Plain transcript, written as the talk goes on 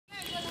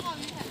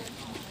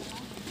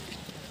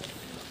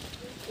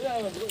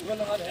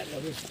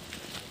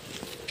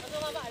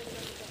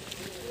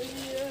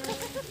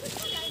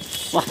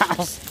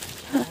Wow.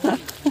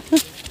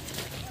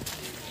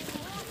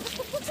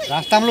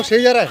 रास्ता हम लोग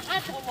सही जा रहा है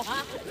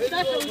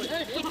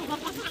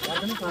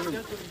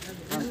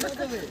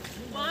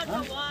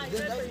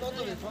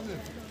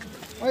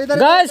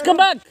Guys, come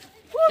back.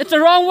 It's the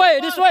wrong way.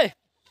 This way.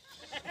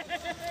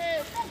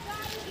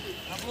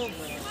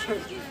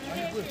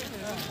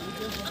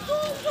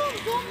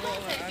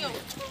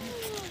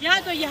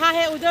 यहाँ तो यहाँ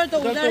है उधर तो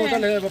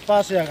उधर है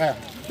पास है क्या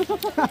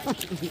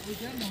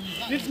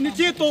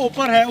नीचे तो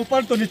ऊपर है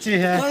ऊपर तो नीचे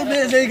है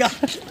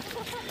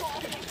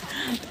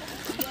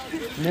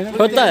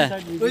होता है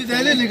कोई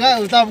पहले लिखा है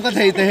उल्टा हमको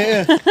थे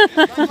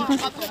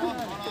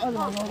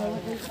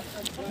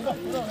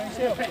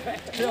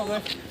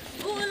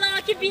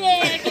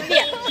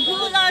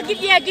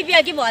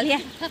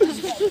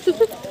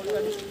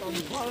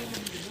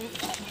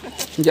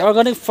The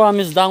organic farm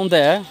is down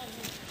there.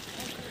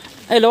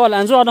 Hey, lo,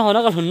 anh rồi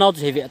nó còn hùn nâu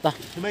thì việc ta.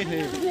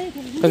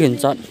 Cái hình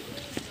chọn.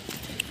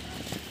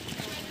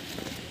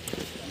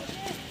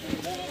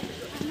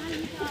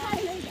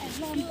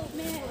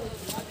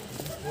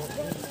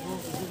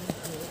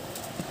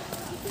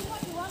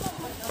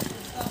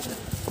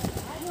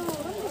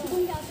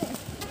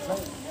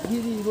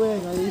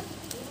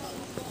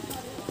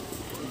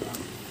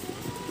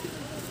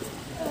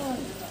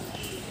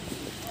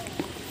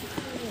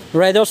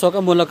 Rider số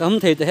cái môn là không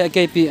thể thấy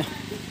cái pi.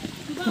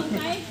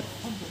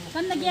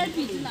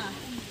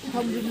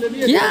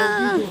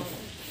 Yeah.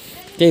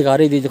 Cái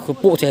gari đi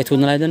được bộ chạy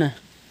thun lại đó nè.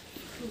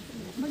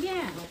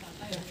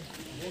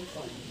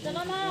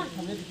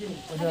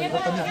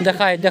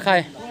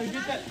 Dekhay.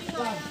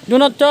 Do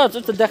not touch,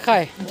 it's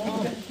dekhay.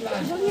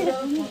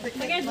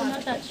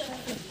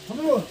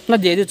 Nó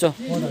dễ đi cho.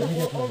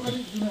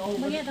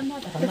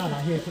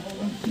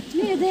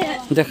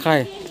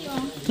 Dekhay.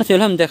 Nó thiếu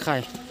làm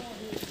dekhay.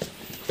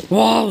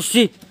 Wow,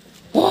 see.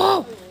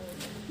 Wow.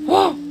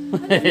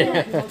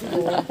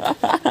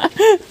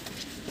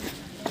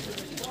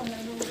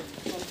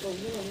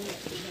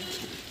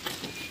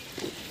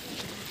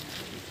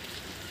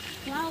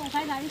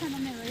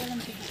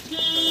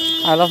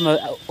 I love my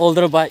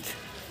older bike.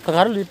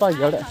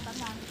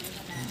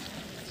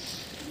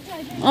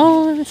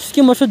 Oh,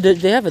 Sikkim also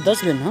they have a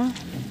dustbin, huh?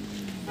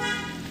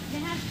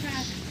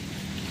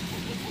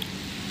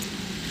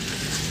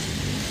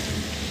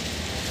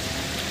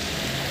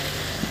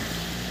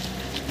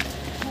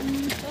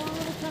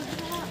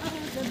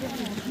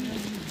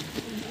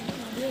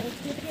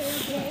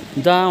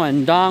 Down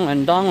and down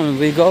and down and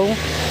we go.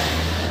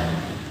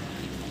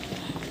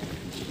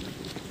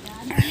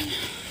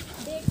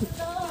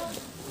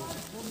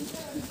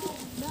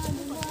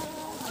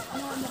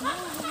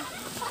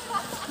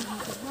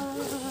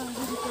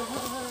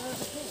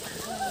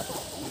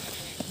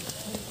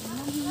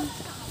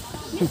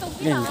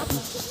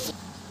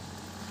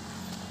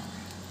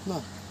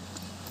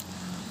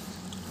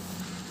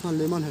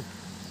 Lemon है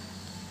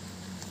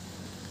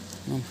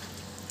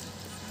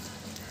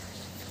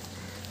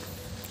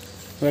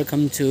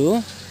Welcome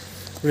to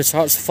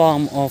Resorts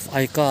Farm of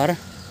Aikar,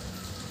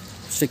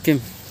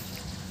 Sikkim.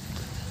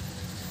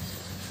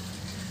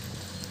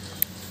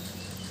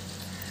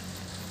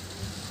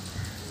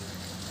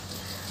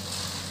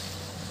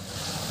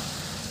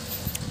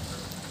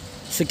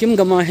 Sikkim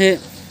gama he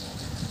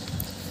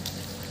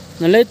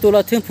na le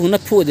tula thing phung na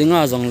phu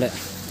dinga jong le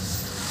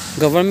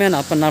government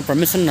apana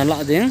permission na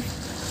la ding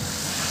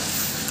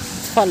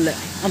phal le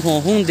am ho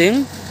hung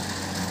ding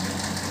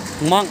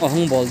mang ở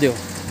hung bol dio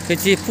cái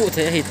chi phụ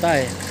thế hi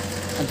tai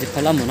anh chỉ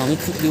phải làm một nòng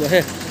phụ dio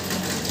he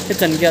cái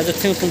chân kia cho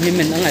thêm phung hi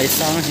mình ở ngày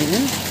sáng hi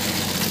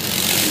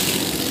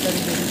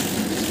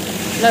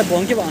lại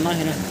bốn cái bạn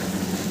này nè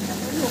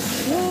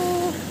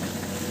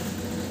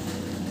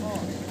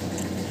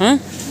hả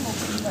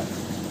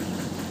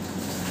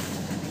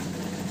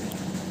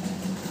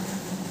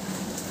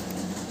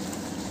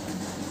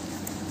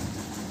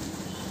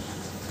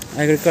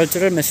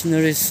agricultural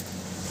machineries.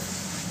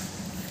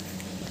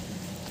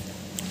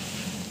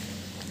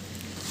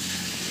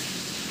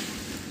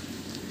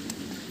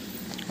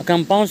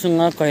 Compound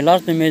sunga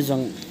kailas ne me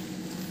jang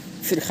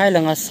fit khai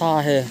langa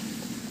sa he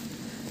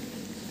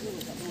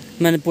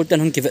Manipur tan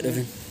hung kivet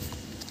evin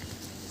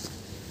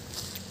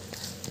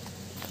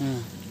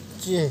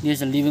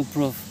here's a living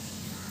proof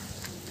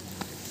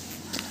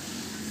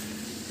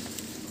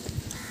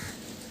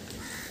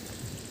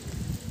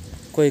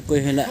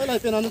koi hela lại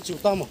bên nó chịu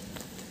tam à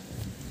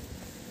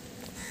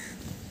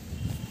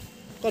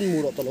con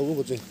mù đó tao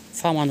lâu cái gì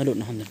farm an lut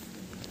na ham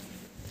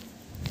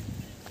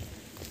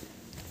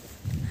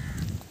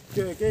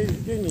cái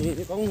nhỉ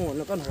cái con hồn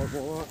là con hồn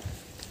của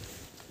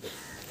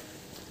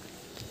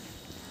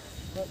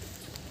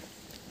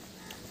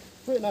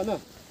vậy là nè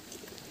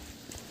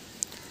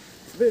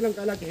vậy là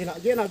cái là cái là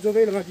vậy là cho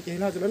vậy là cái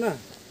là cho nè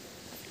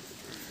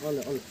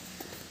ôi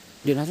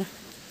đi nào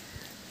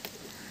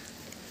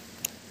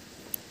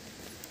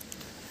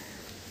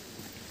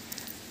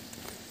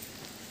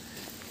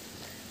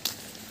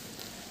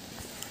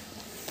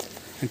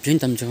em chuyển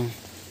tâm cho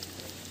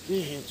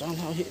Cái trang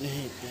thao hiện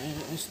này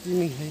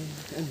steaming hay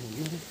em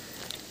muốn nó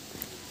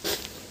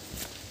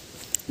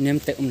niêm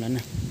tệ lần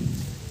này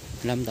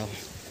làm đầu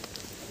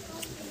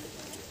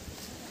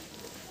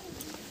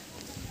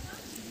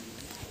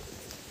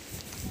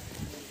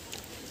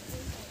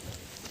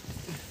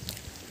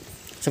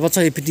sao bắt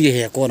chơi piti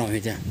hè qua nào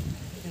vậy chứ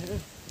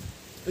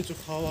cái chỗ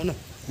khao á nè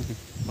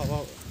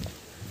khao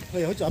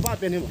bây giờ chả ba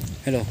bên đi mà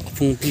hello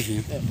phun piti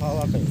khao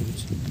á cái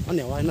anh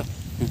nhiều ai nè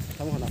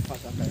không có nào phát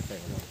ra cái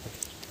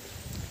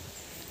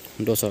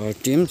those are our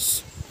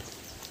teams.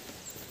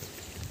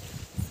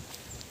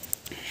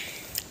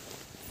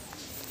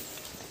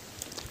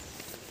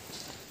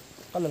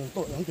 cái lần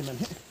tội không thì mình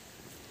hết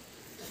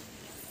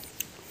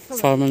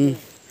Farming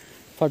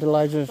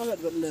fertilizers. cái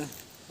lần này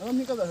anh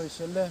những cái lần hồi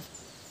xưa này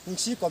những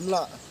xí cầm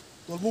lạ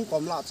tôi muốn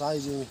cầm lạ trái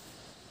gì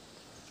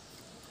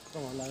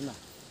trong lại nè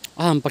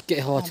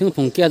Pakai hawa thing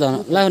phung kia đó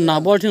là na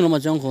bol thing lama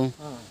jong ko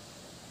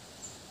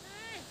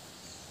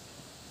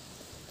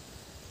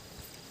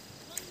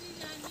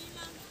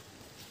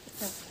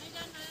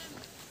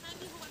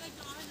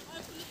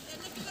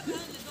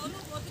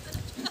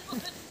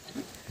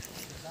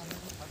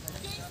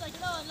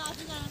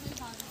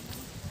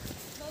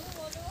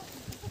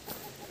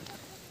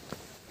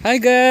Hi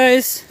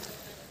guys,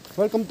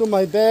 welcome to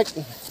my bag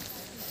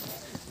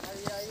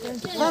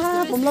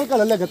ผมlang ka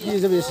lang lagat ni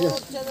sabi siya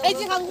哎，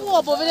这韩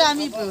国不被俺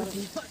们不。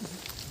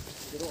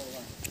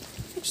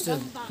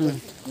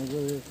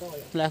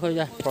 lại khơi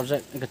ra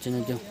project cái chuyện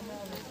này chưa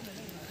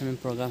mình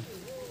program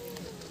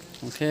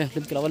okay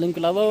link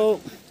cái lavo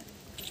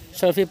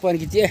selfie point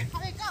gitu ya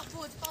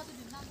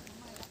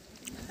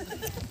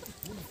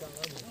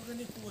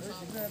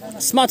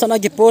smart sana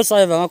cái post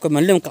saya vang aku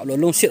mình lihat kalau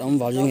long shit am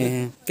vào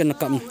như cái nó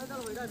cầm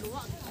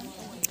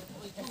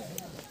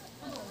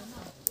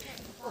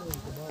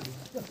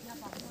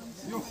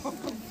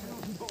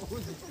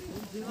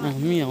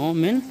miao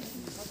men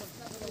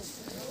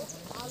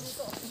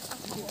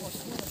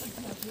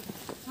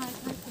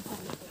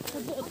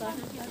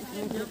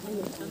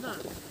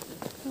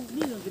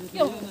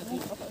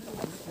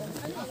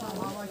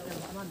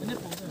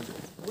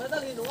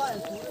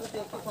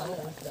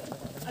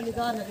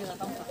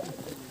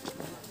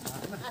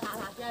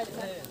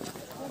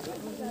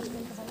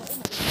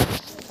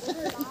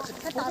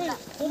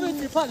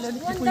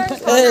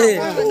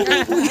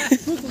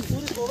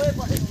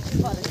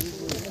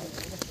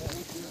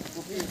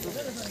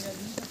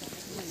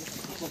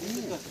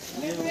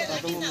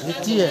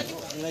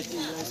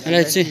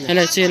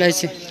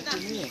Elaichi.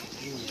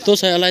 Itu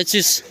saya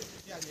elaichis.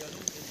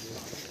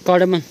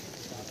 Cardamom.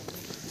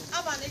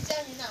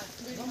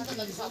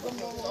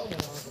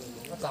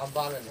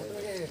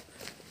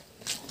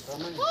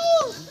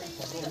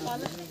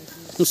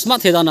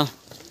 Smart है दाना.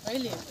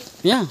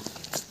 Yeah.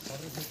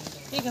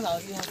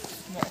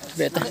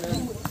 Betul.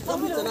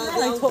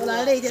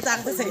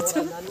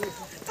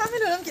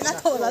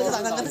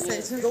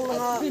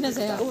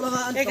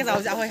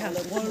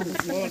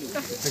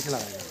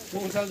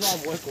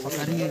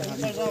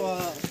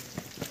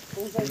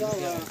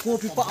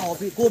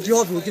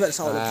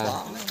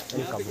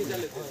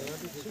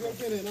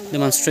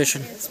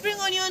 Demonstration. Spring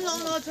onion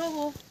no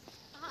tofu.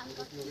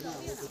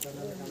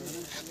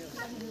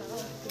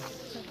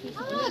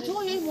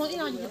 저거 여기 뭐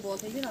이런 게 뭐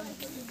되게 나.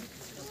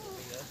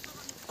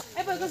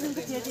哎，不，个人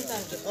个姐姐在。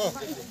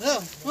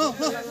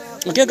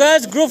Okay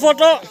guys, group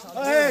photo.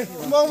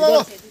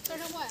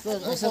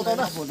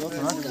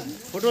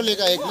 Photo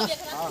लेगा एक ना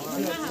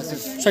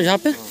Sir, यहाँ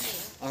पे?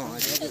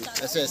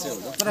 ऐसे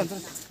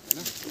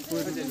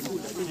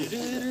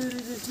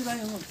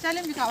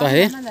क्या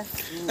है?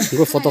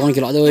 Group photo कौन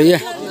खिला दो ये?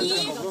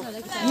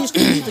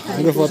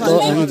 Group photo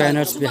and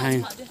banners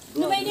behind.